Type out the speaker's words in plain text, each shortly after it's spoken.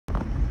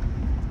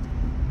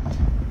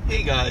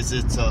Hey guys,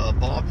 it's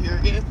Bob here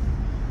again.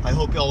 I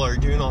hope y'all are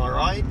doing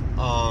alright.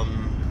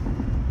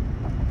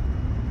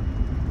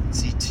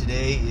 See,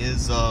 today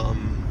is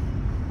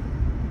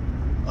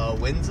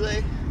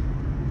Wednesday.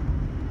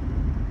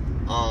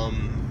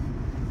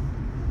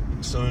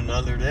 So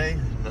another day.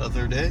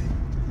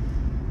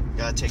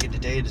 Gotta take it a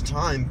day at a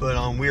time,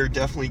 but we are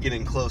definitely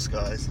getting close,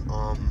 guys.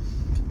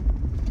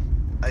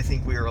 I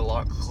think we are a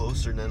lot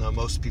closer than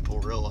most people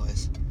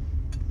realize.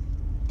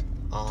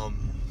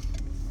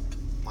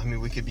 I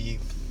mean, we could be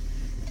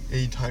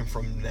any time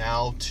from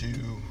now to,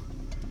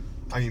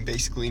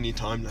 basically any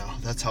time now.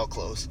 That's how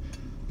close.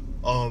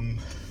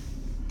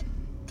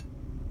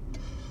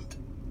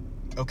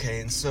 Okay,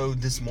 and so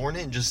this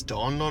morning it just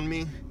dawned on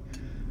me.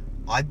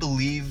 I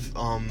believe,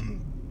 now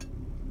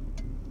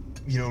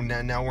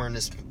we're in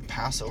this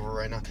Passover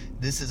right now.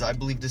 I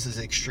believe this is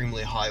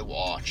extremely high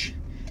watch.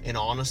 And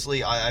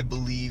honestly, I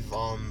believe,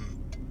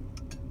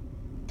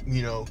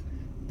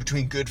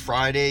 between Good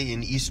Friday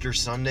and Easter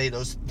Sunday,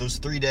 those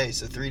 3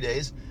 days,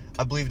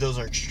 I believe those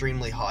are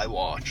extremely high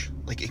watch.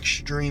 Like,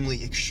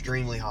 extremely,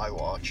 extremely high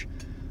watch.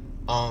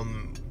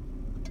 And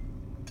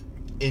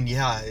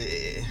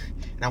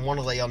I want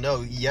to let y'all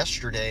know,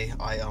 yesterday,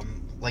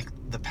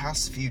 the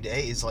past few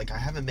days, I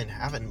haven't been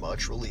having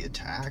much, really,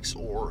 attacks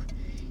or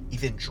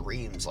even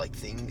dreams.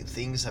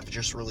 Things have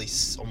just really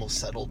almost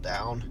settled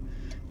down,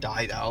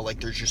 died out.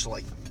 There's just,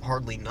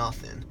 hardly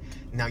nothing.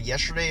 Now,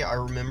 yesterday, I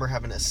remember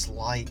having a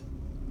slight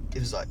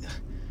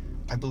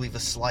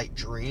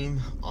dream.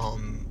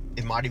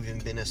 It might have even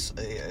been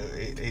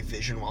a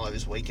vision while I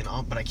was waking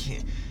up, but I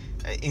can't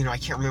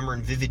remember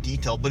in vivid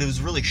detail, but it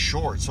was really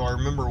short, so I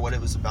remember what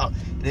it was about.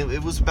 And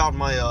it was about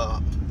my,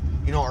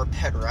 our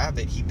pet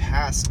rabbit. He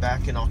passed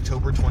back in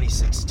October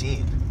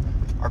 2016,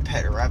 our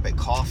pet rabbit,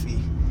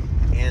 Coffee.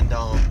 And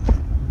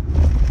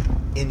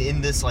in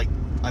this, a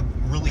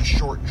really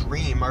short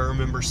dream, I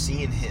remember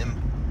seeing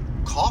him,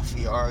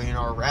 Coffee,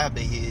 our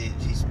rabbit,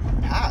 he's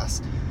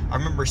passed. I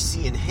remember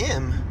seeing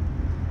him,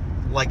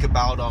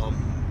 about,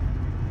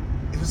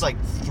 it was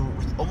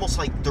almost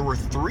like there were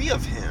 3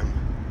 of him.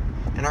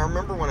 And I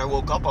remember when I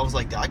woke up, I was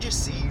like, did I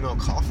just see,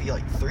 Coffee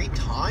 3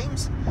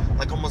 times?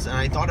 Almost, and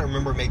I thought I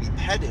remember maybe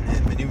petting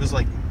him, and he was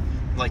like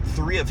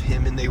 3 of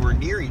him, and they were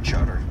near each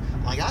other.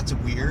 That's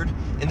weird.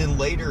 And then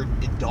later,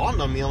 it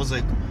dawned on me, I was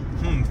like,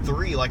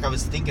 3, I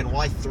was thinking,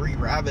 why 3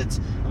 rabbits?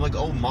 I'm like,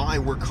 oh my,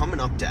 we're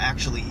coming up to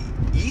actually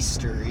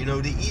Easter,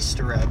 the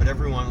Easter rabbit.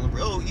 Everyone,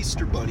 oh,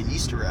 Easter bunny,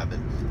 Easter rabbit.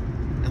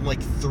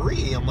 And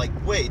 3, I'm like,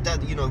 wait,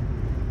 that,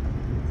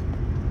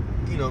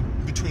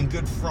 between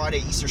Good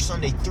Friday, Easter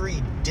Sunday,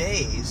 3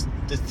 days,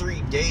 the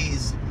 3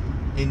 days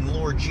in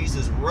Lord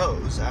Jesus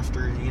rose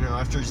after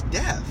his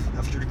death,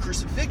 after the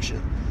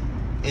crucifixion.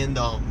 And,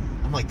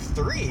 I'm like,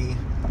 3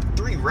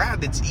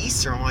 rabbits,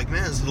 Easter. I'm like,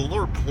 man, is the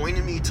Lord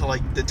pointing me to,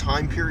 the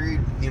time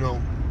period,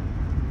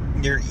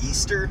 near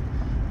Easter?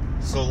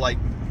 So,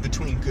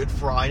 between Good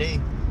Friday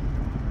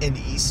and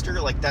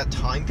Easter, that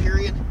time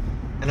period?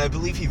 And I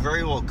believe he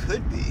very well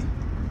could be.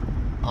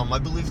 I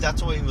believe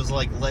that's what he was,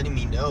 letting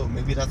me know.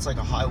 Maybe that's, a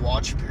high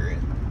watch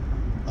period.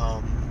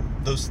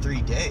 Those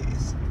 3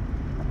 days.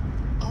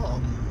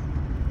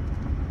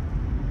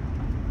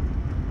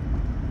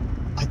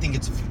 I think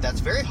that's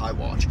very high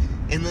watch.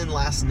 And then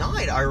last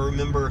night, I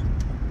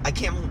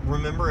can't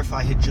remember if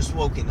I had just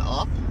woken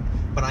up,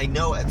 but I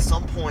know at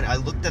some point I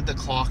looked at the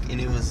clock and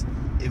it was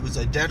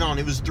a dead on.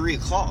 It was 3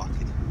 o'clock,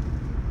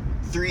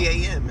 3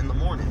 a.m. in the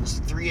morning. It was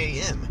 3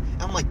 a.m.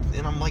 And I'm like,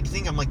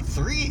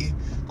 3.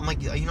 I'm like,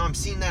 I'm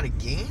seeing that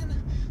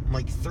again. I'm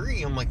like,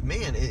 3. I'm like,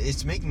 man,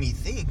 it's making me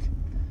think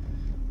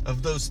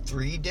of those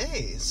 3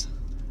 days.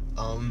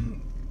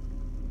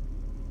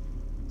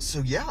 So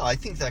yeah, I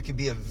think that could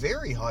be a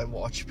very high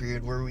watch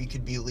period where we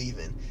could be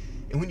leaving.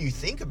 And when you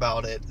think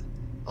about it,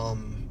 a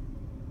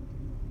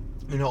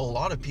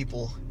lot of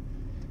people,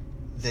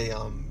 they,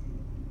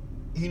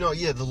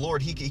 the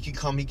Lord, he could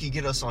come, he could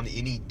get us on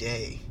any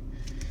day.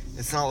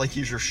 It's not like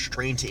he's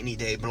restrained to any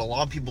day, but a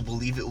lot of people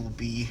believe it will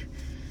be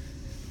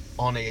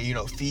on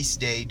a, feast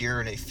day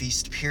during a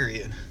feast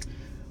period,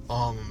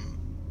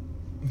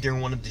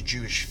 during one of the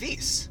Jewish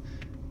feasts.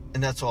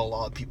 And that's what a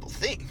lot of people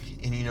think.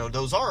 And,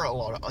 those are a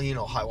lot of,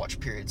 high watch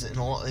periods. And,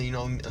 a lot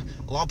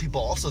of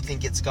people also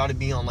think it's got to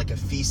be on, a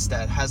feast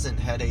that hasn't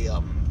had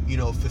a,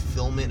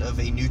 fulfillment of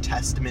a New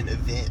Testament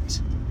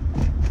event.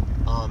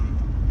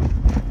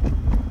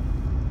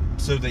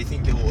 So they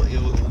think it will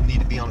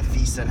need to be on a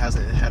feast that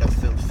hasn't had a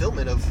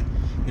fulfillment of,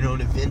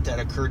 an event that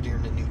occurred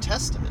during the New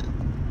Testament.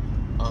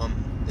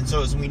 And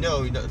so as we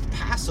know, the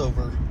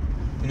Passover,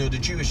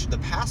 the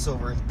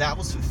Passover, that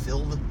was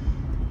fulfilled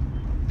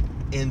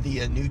in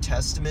the New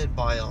Testament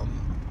by,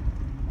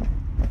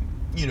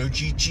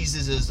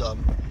 Jesus'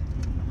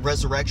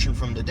 resurrection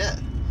from the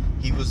dead.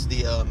 He was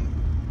the,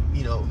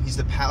 he's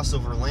the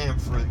Passover lamb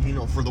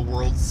for the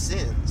world's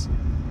sins.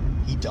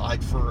 He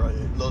died for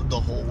the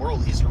whole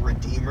world. He's a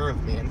redeemer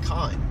of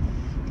mankind.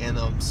 And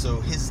so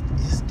his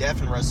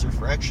death and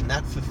resurrection,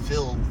 that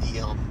fulfilled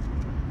the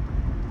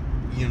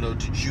the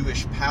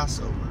Jewish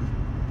Passover.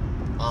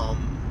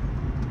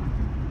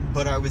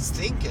 But I was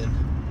thinking,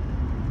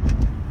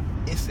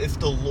 if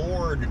the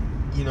Lord,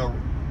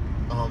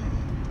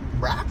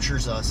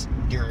 raptures us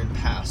during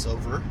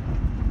Passover,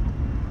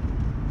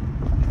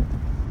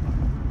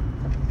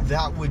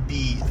 that would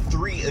be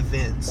 3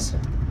 events.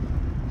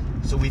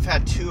 So we've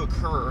had 2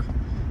 occur.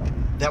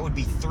 That would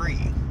be 3.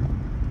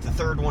 The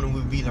third one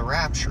would be the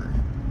rapture.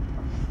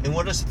 And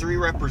what does 3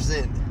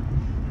 represent?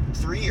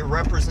 3, it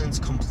represents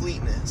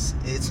completeness.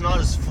 It's not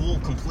as full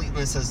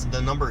completeness as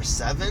the number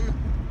 7.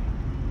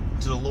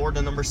 To the Lord,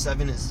 the number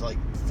 7 is like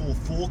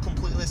full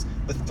completeness,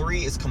 but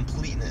 3 is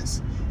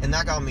completeness. And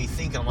that got me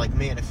thinking, I'm like,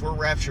 man, if we're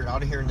raptured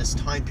out of here in this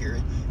time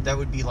period, that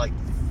would be like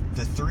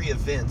the 3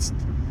 events: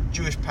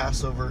 Jewish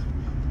Passover,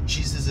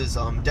 Jesus'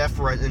 death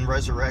and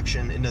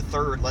resurrection, and the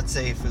third, let's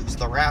say if it was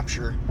the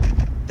rapture,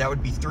 that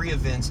would be 3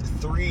 events.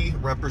 3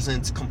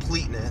 represents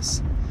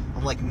completeness.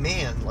 I'm like,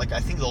 man, like I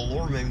think the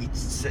Lord maybe,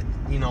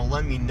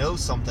 let me know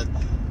something.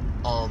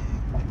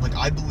 Like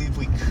I believe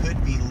we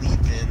could be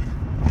leaving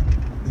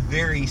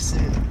very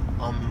soon.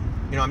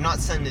 I'm not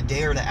saying the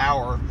day or the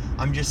hour.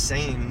 I'm just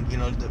saying,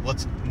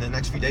 what's the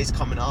next few days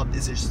coming up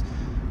is just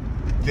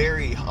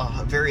very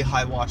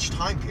high watch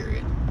time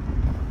period.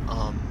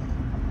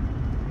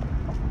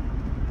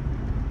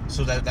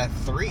 So that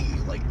 3,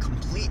 like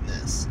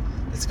completeness,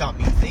 it's got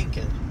me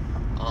thinking.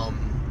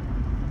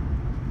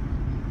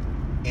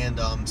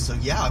 So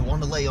yeah, I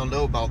want to let y'all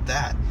know about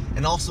that.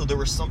 And also there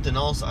was something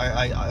else.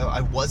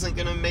 I wasn't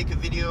gonna make a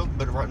video,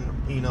 but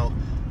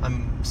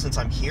since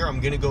I'm here,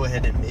 I'm gonna go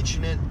ahead and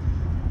mention it.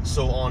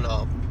 So on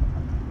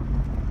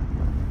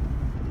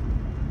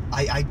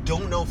I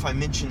don't know if I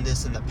mentioned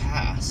this in the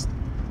past,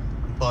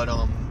 but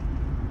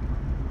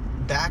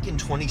back in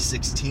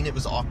 2016, it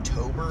was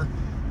October.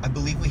 I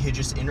believe we had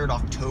just entered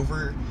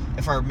October.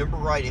 If I remember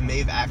right, it may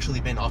have actually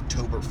been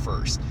October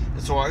 1st.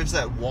 And so I was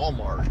at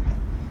Walmart,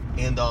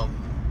 and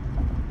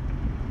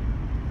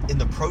in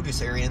the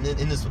produce area, and then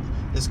in this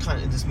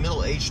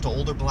middle-aged to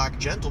older black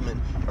gentleman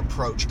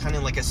approached, kind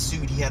of like a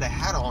suit. He had a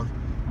hat on,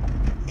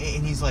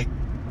 and he's like,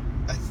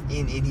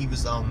 and he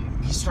was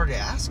he started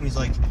asking. He's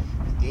like,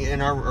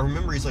 and I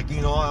remember he's like,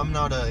 I'm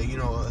not a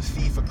a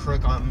thief, a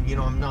crook. I'm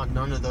not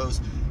none of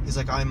those. He's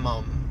like, I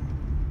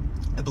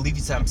believe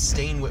he said, I'm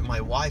staying with my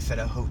wife at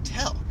a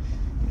hotel.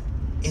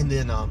 And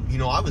then, I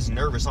was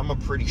nervous. I'm a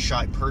pretty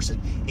shy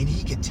person. And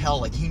he could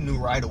tell, like, he knew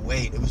right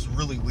away. And it was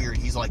really weird.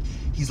 He's like,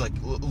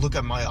 look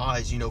at my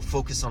eyes,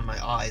 focus on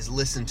my eyes.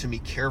 Listen to me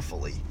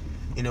carefully.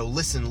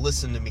 Listen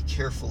to me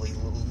carefully.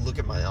 Look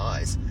at my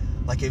eyes.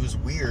 Like, it was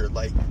weird.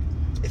 Like,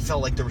 it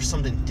felt like there was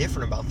something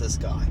different about this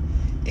guy.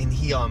 And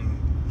he's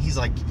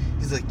like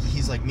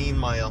me and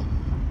my,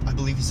 I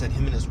believe he said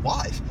him and his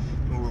wife,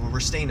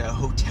 we're staying at a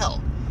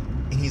hotel.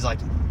 And he's like,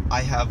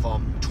 I have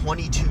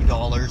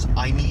 $22.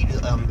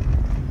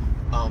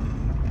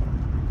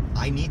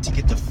 I need to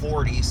get to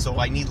 40, so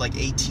I need like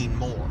 18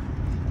 more.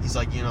 He's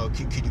like,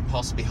 could you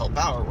possibly help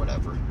out or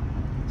whatever?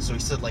 So he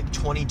said like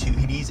 22.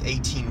 He needs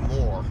 18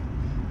 more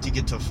to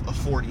get to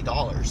 $40.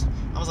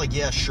 I was like,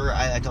 yeah, sure.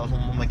 I told him,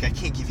 I'm like, I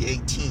can't give you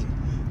 18,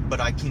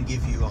 but I can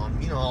give you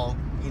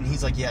and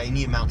he's like, yeah,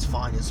 any amount's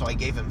fine. And so I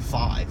gave him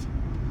 5,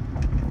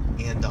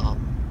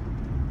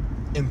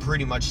 and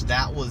pretty much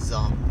that was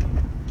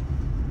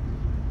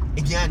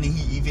again,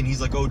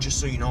 he's like, oh, just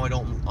so you know,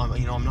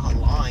 I'm not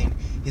lying.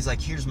 He's like,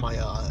 here's my,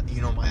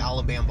 my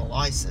Alabama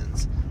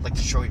license, like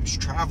to show he was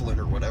traveling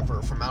or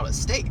whatever from out of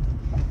state.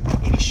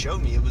 And he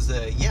showed me it was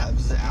an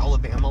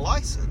Alabama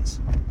license.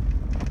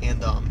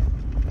 And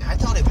I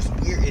thought it was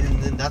weird.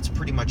 And then that's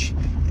pretty much,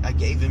 I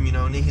gave him,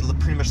 and he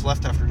pretty much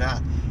left after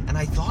that. And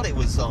I thought it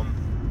was,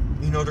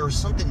 there was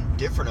something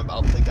different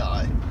about the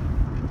guy.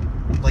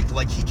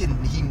 Like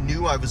he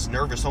knew I was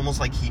nervous,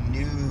 almost like he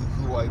knew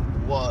who I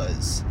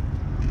was.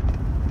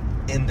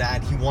 And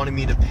that he wanted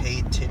me to pay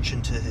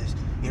attention to his,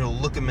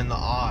 look him in the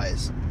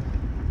eyes,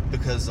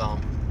 because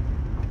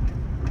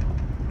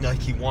like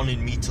he wanted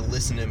me to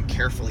listen to him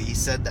carefully. He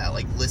said that,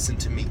 like, listen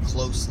to me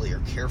closely or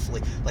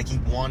carefully, like he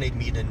wanted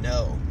me to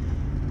know.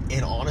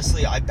 And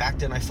honestly, back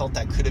then I felt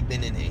that could have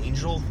been an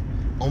angel,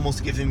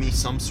 almost giving me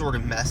some sort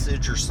of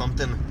message or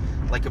something,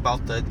 like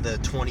about the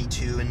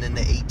 22 and then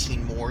the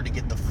 18 more to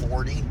get the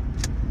 40,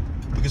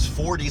 because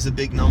 40 is a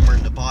big number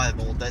in the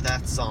Bible.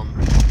 That's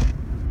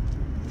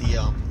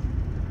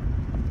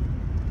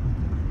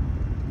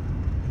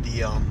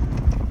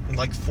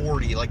like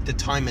 40, like the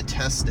time of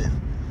testing,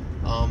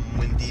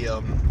 when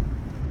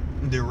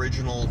the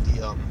original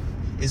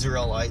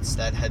Israelites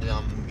that had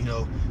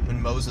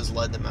when Moses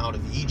led them out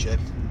of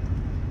Egypt,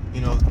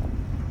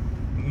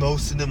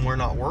 most of them were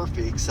not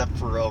worthy except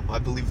for I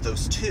believe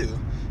those 2,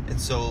 and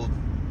so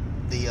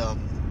they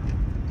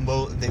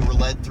were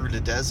led through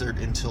the desert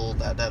until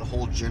that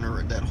whole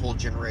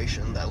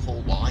generation, that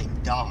whole line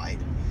died,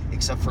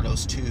 except for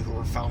those 2 who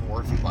were found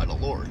worthy by the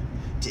Lord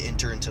to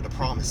enter into the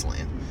promised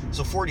land.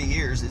 So 40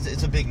 years,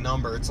 it's a big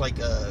number. It's like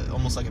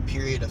almost like a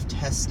period of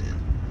testing.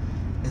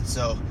 And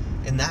so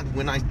And that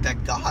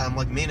guy, I'm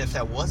like, man, if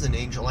that was an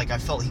angel, like, I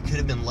felt he could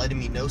have been letting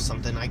me know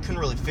something. I couldn't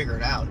really figure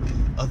it out,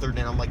 other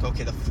than I'm like,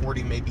 okay, the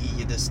 40 may be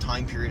this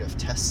time period of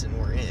testing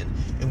we're in,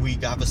 and we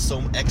got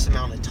so X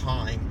amount of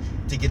time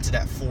to get to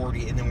that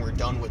 40, and then we're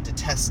done with the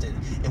testing,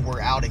 and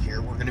we're out of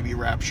here. We're going to be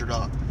raptured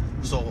up.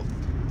 So,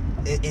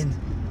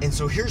 and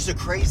so here's the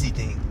crazy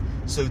thing.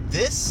 So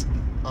this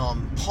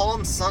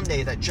Palm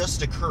Sunday that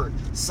just occurred,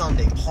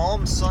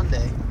 Palm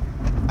Sunday,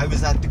 I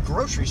was at the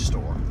grocery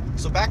store.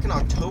 So back in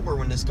October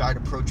when this guy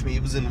approached me,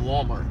 it was in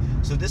Walmart.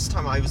 So this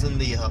time I was in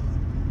the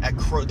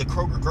the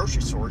Kroger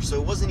grocery store. So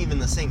it wasn't even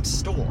the same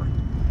store.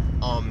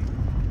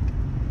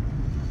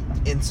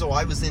 And so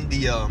I was in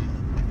the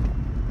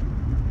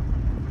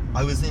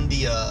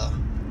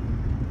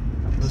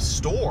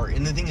store,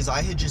 and the thing is,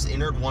 I had just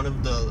entered one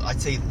of the,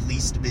 I'd say,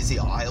 least busy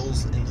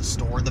aisles in the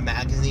store, the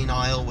magazine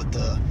aisle with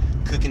the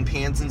cooking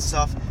pans and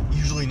stuff.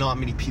 Usually not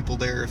many people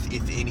there,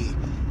 if any.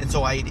 And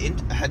so I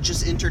had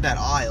just entered that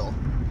aisle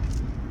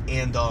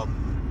and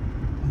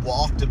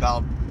walked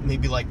about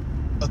maybe like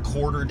a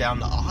quarter down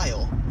the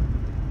aisle,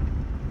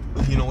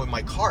 with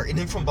my cart, and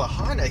then from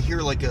behind I hear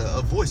like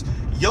a voice,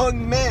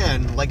 "Young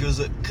man," like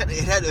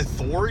it had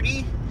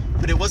authority,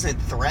 but it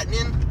wasn't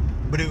threatening,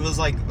 but it was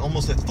like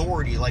almost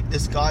authority, like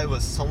this guy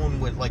was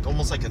someone with like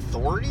almost like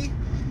authority.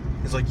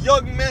 It's like,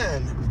 "Young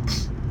man,"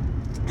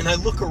 and I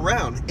look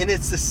around, and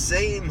it's the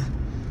same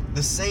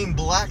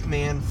black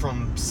man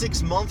from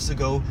 6 months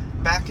ago,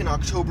 back in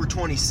October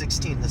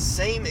 2016, the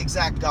same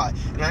exact guy.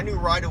 And I knew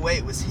right away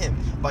it was him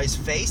by his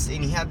face,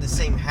 and he had the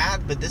same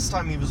hat, but this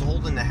time he was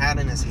holding the hat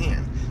in his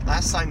hand.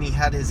 Last time he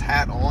had his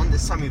hat on,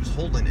 this time he was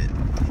holding it.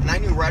 And I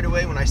knew right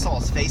away when I saw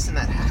his face in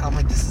that hat, I'm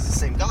like, this is the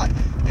same guy.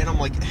 And I'm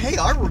like, "Hey,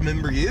 I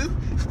remember you."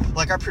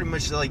 Like, I pretty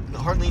much, like,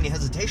 hardly any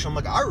hesitation. I'm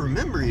like, "I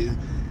remember you."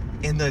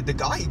 And the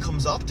guy, he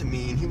comes up to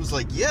me, and he was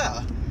like,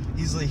 "Yeah."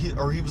 He's like, he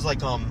was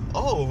like,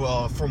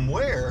 "From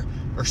where?"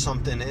 or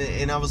something.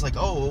 And I was like,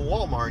 "Oh,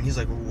 Walmart." And he's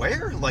like,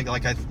 "Where?" And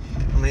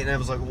I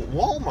was like,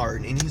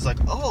 "Walmart." And he's like,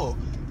 "Oh,"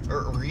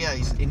 or yeah.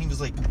 And he was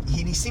like,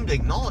 he seemed to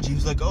acknowledge. He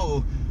was like,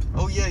 "Oh,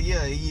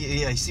 yeah."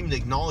 He seemed to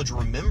acknowledge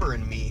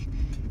remembering me.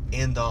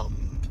 And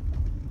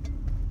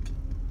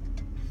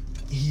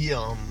he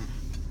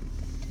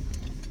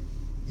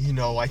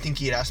I think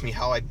he had asked me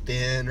how I'd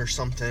been or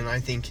something. I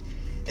think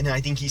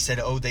he said,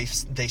 "Oh, they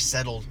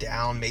settled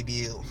down,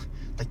 maybe."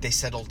 Like, they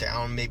settled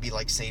down, maybe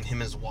like saying him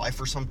and his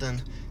wife or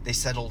something. They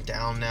settled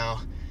down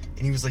now.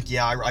 And he was like,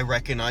 "Yeah, I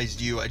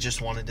recognized you. I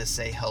just wanted to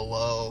say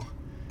hello."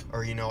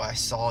 Or, "I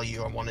saw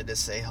you. I wanted to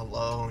say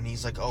hello." And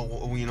he's like, "Oh,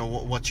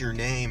 what's your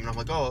name?" And I'm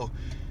like, "Oh,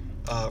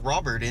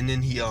 Robert." And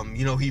then he,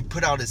 he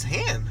put out his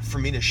hand for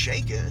me to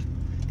shake it.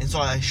 And so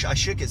I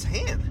shook his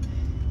hand.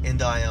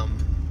 And I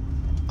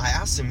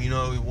asked him,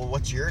 "Well,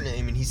 what's your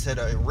name?" And he said,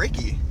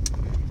 "Ricky."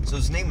 So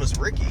his name was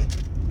Ricky.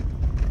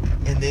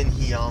 And then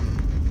he,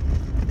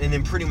 and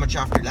then pretty much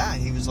after that,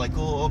 he was like,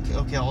 "Oh,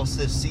 okay, I'll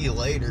see you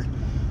later,"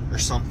 or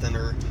something,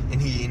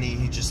 and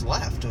he just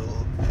left,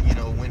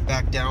 went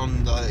back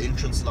down the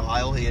entrance of the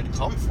aisle he had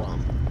come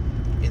from,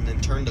 and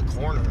then turned the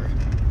corner.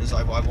 As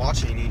I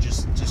watched it, and he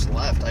just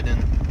left. I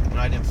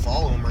didn't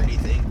follow him or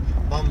anything.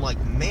 But I'm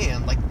like,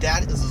 man, like,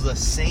 that is the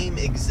same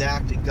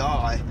exact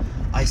guy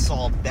I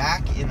saw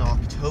back in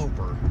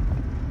October,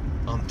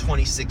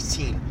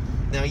 2016.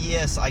 Now,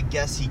 yes, I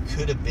guess he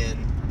could have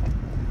been.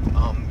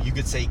 You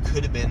could say he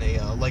could have been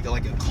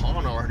a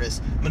con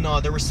artist, but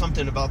no, there was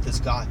something about this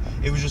guy.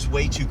 It was just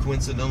way too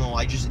coincidental.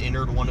 I just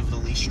entered one of the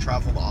least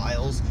traveled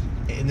aisles,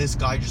 and this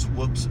guy just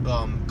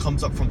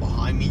comes up from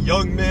behind me,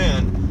 "Young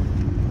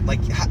man."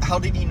 Like, how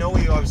did he know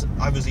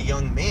I was a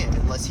young man,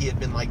 unless he had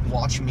been like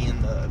watching me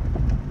in the,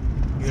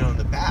 in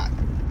the back?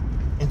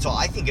 And so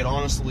I think it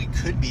honestly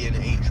could be an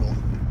angel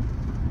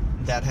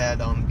that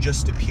had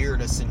just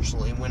appeared,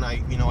 essentially. And when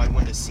I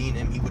went to see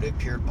him, he would have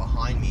appeared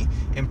behind me,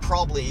 and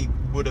probably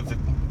would have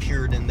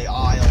appeared in the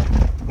aisle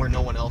where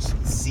no one else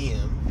would see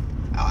him,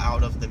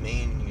 out of the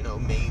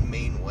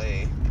main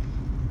way.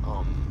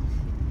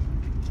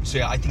 So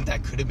yeah, I think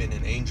that could have been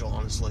an angel,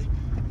 honestly.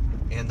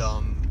 And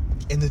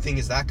the thing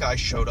is, that guy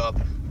showed up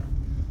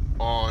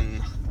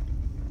on...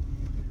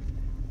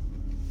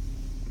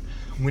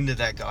 When did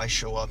that guy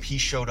show up? He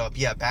showed up,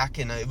 back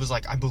in, it was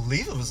like, I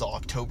believe it was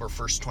October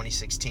 1st,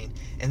 2016.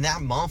 And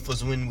that month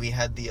was when we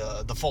had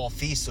the fall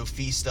feast. So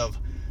Feast of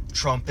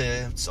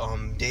Trumpets,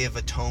 Day of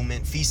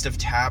Atonement, Feast of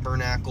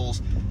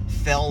Tabernacles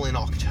fell in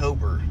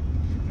October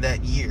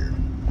that year.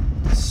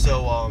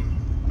 So,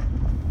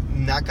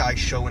 that guy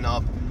showing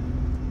up.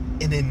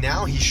 And then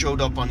now he showed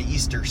up on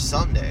Easter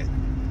Sunday.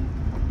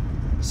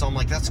 So I'm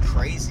like, that's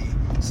crazy.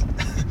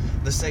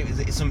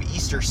 It's some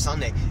Easter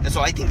Sunday. And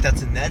so I think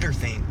that's another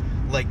thing.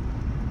 Like,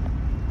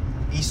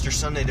 Easter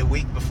Sunday, the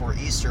week before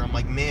Easter, I'm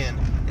like, man,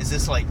 is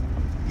this like,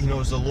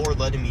 is the Lord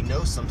letting me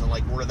know something?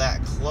 Like, we're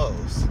that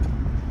close.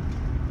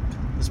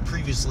 Because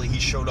previously he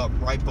showed up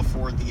right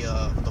before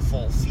the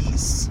fall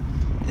feasts,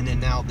 and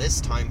then now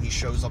this time he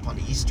shows up on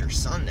Easter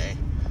Sunday.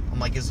 I'm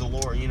like, is the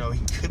Lord, he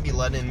could be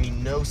letting me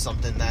know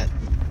something, that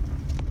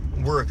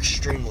we're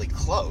extremely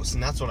close,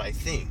 and that's what I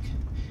think.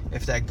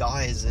 if that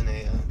guy is in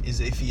a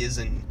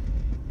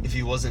if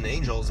he was in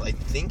angels, I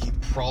think he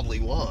probably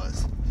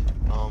was.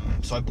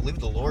 So I believe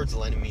the Lord's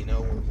letting me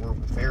know we're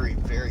very,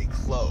 very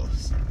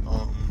close.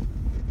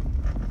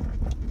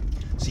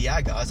 So yeah,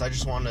 guys, I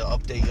just wanted to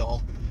update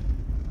y'all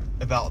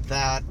about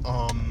that.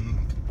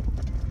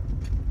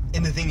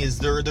 And the thing is,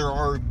 there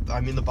are,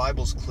 I mean, the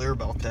Bible's clear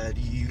about that.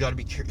 You gotta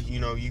be,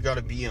 you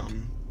gotta be,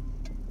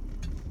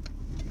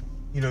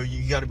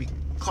 you gotta be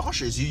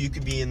cautious. You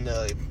could be in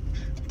the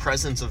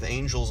presence of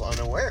angels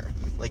unaware.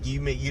 Like,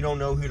 you don't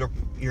know who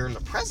you're in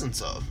the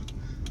presence of.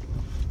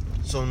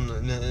 So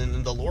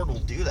the Lord will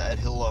do that.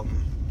 He'll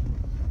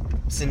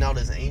send out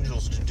his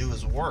angels to do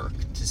his work,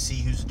 to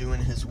see who's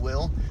doing his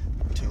will,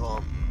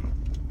 to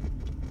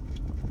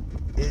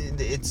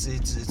it's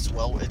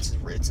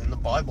in the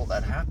Bible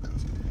that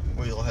happens,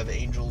 where you'll have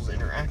angels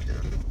interacting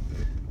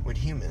with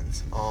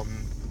humans,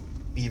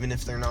 even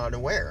if they're not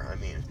aware. I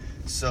mean,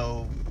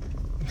 so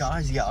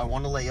guys, yeah, I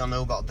want to let y'all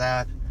know about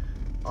that.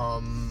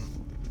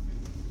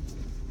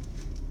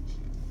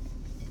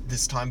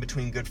 This time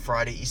between Good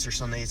Friday, Easter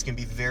Sunday, it's gonna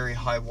be very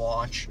high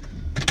watch.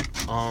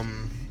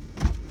 And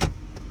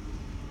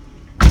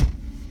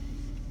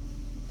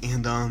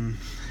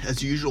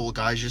as usual,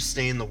 guys, just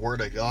stay in the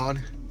Word of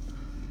God.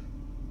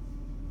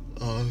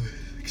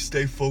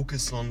 Stay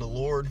focused on the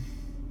Lord.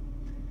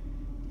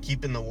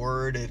 Keeping the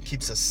Word, it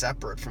keeps us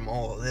separate from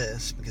all of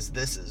this, because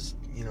this is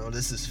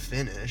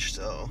finished.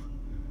 So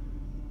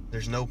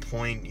there's no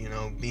point,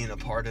 being a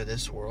part of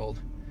this world.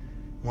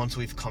 Once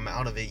we've come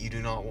out of it, you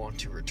do not want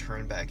to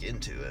return back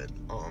into it.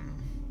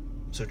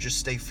 So just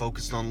stay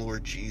focused on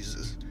Lord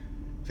Jesus.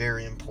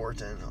 Very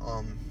important.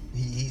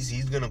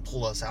 He's gonna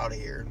pull us out of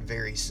here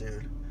very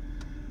soon.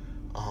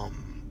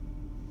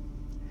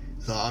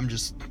 So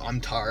I'm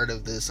tired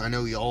of this. I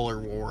know y'all are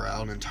wore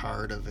out and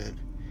tired of it.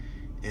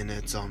 And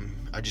it's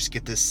I just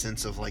get this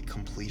sense of like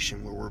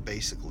completion, where we're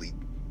basically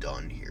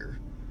done here.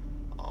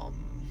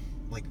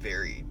 Like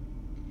very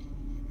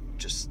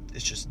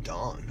it's just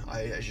done.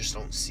 I just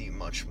don't see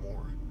much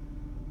more.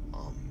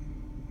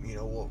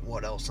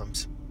 What else I'm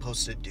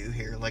supposed to do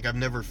here? Like, I've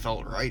never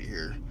felt right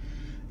here,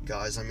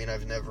 guys. I mean,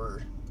 I've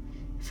never,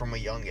 from a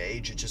young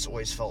age, it just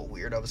always felt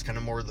weird. I was kind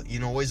of more,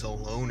 always a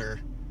loner,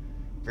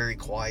 very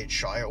quiet,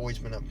 shy. I've always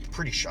been a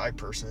pretty shy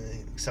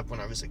person, except when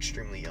I was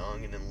extremely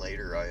young, and then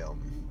later I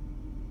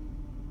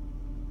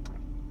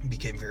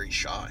became very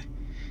shy.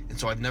 And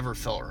so I've never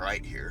felt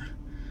right here.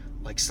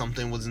 Like,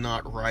 something was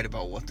not right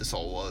about what this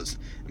all was.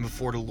 And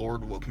before the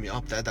Lord woke me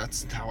up,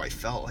 that's how I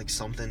felt. Like,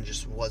 something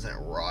just wasn't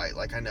right.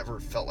 Like, I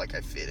never felt like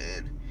I fit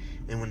in.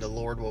 And when the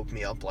Lord woke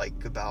me up,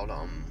 like, about,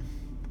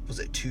 was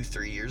it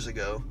 2-3 years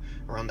ago,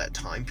 around that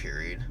time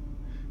period,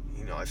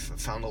 I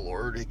found the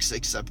Lord,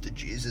 accepted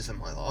Jesus in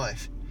my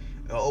life.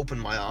 It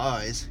opened my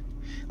eyes.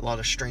 A lot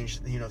of strange,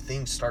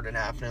 things started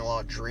happening, a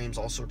lot of dreams,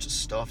 all sorts of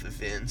stuff,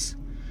 events.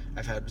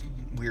 I've had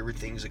weird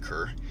things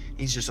occur.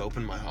 He's just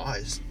opened my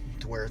eyes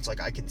to where it's like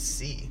I can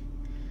see,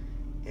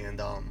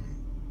 and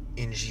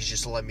he's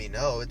just let me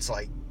know. It's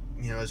like,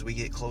 as we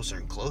get closer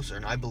and closer,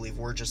 and I believe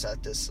we're just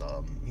at this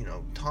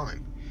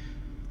time.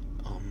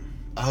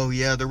 Oh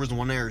yeah, there was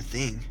one other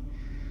thing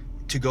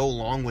to go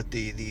along with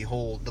the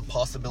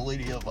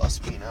possibility of us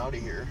being out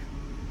of here,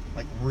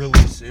 like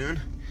really soon,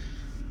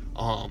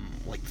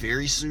 like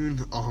very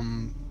soon.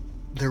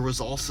 There was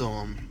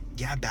also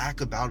back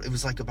about, it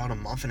was like about a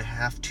month and a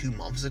half, 2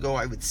 months ago,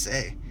 I would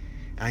say.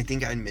 And I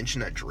think I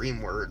mentioned that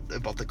dream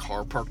about the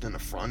car parked in the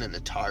front and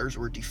the tires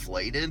were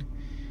deflated.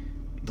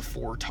 The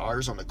 4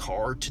 tires on the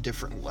car to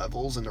different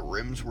levels, and the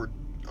rims were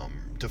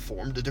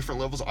deformed to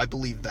different levels. I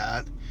believe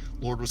that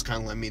Lord was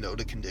kind of letting me know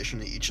the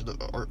condition of each of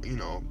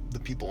the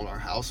people in our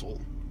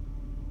household,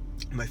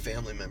 my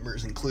family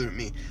members, including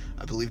me.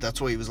 I believe that's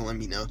what he was letting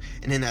me know.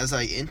 And then as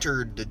I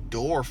entered the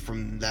door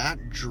from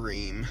that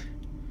dream,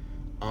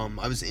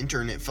 I was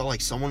entering, it felt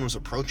like someone was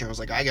approaching. I was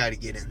like, I gotta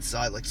get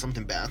inside, like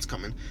something bad's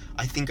coming.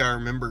 I think I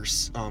remember,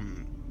 I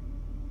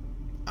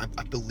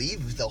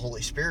believe the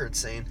Holy Spirit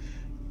saying,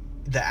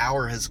 the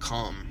hour has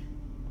come,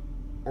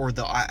 or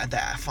the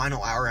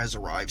final hour has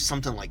arrived,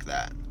 something like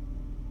that.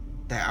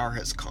 The hour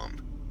has come.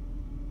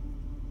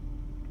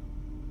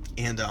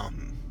 And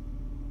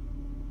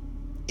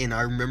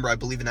I remember, I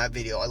believe in that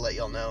video, I let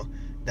y'all know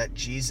that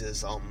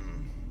Jesus,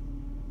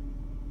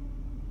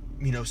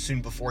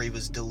 soon before he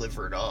was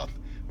delivered up,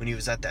 when he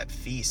was at that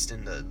feast,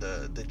 and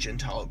the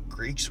Gentile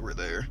Greeks were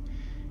there,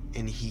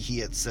 and he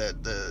had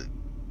said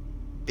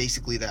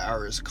basically the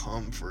hour has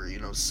come for,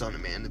 Son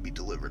of Man to be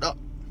delivered up,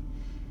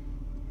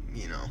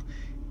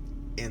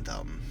 and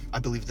I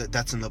believe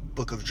that's in the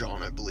book of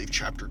John, I believe,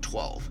 chapter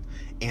 12,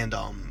 and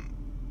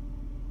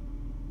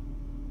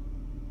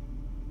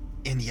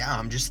yeah,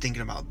 I'm just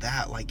thinking about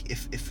that, like,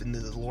 if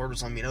the Lord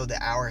was letting me know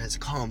the hour has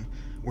come,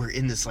 we're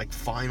in this like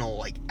final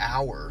like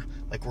hour,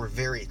 like we're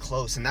very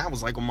close. And that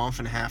was like a month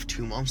and a half,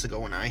 2 months ago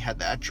when I had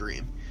that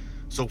dream.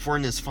 So if we're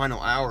in this final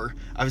hour,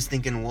 I was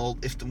thinking, well,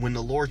 when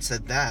the Lord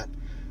said that,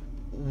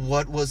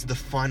 what was the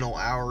final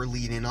hour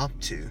leading up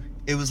to?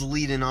 It was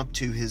leading up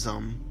to his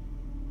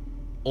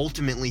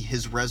ultimately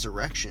his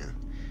resurrection,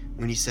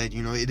 when he said,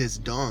 you know, it is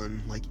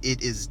done. Like,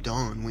 it is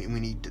done.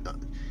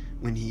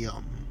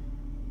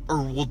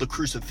 The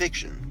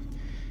crucifixion,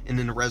 and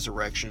then the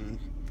resurrection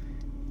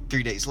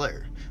 3 days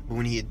later. But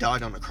when he had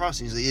died on the cross,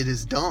 he said, it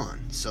is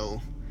done. So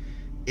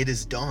it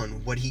is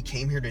done. What he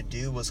came here to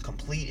do was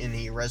complete, and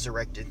he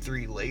resurrected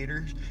 3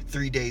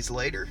 days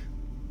later.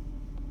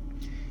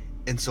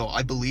 And so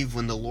I believe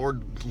when the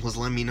Lord was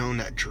letting me know in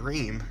that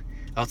dream,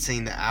 out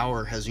saying the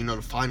hour has, you know,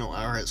 the final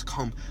hour has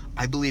come,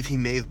 I believe he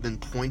may have been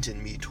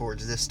pointing me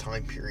towards this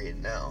time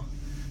period now.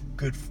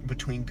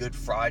 Between Good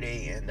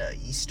Friday and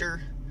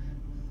Easter.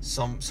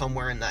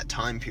 Somewhere in that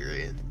time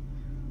period.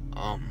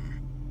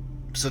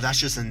 So that's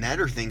just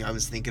another thing I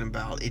was thinking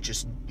about. It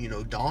just, you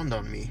know, dawned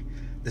on me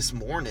this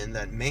morning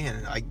that,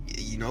 man,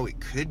 it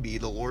could be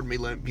the Lord may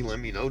let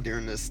me know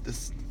during this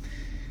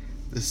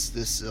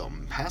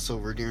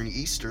Passover, during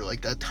Easter,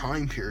 like that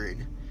time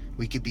period,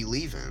 we could be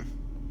leaving.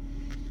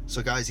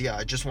 So guys, yeah,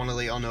 I just want to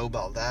let y'all know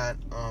about that.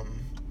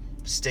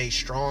 Stay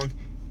strong,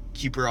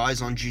 keep your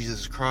eyes on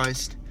Jesus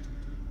Christ,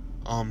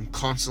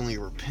 constantly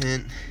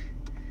repent,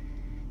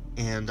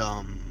 and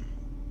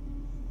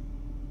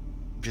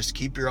just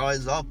keep your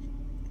eyes up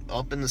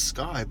in the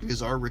sky,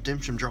 because our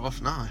redemption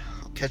draweth nigh.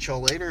 I'll catch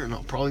y'all later, and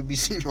I'll probably be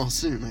seeing y'all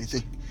soon, I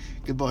think.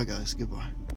 Goodbye, guys. Goodbye.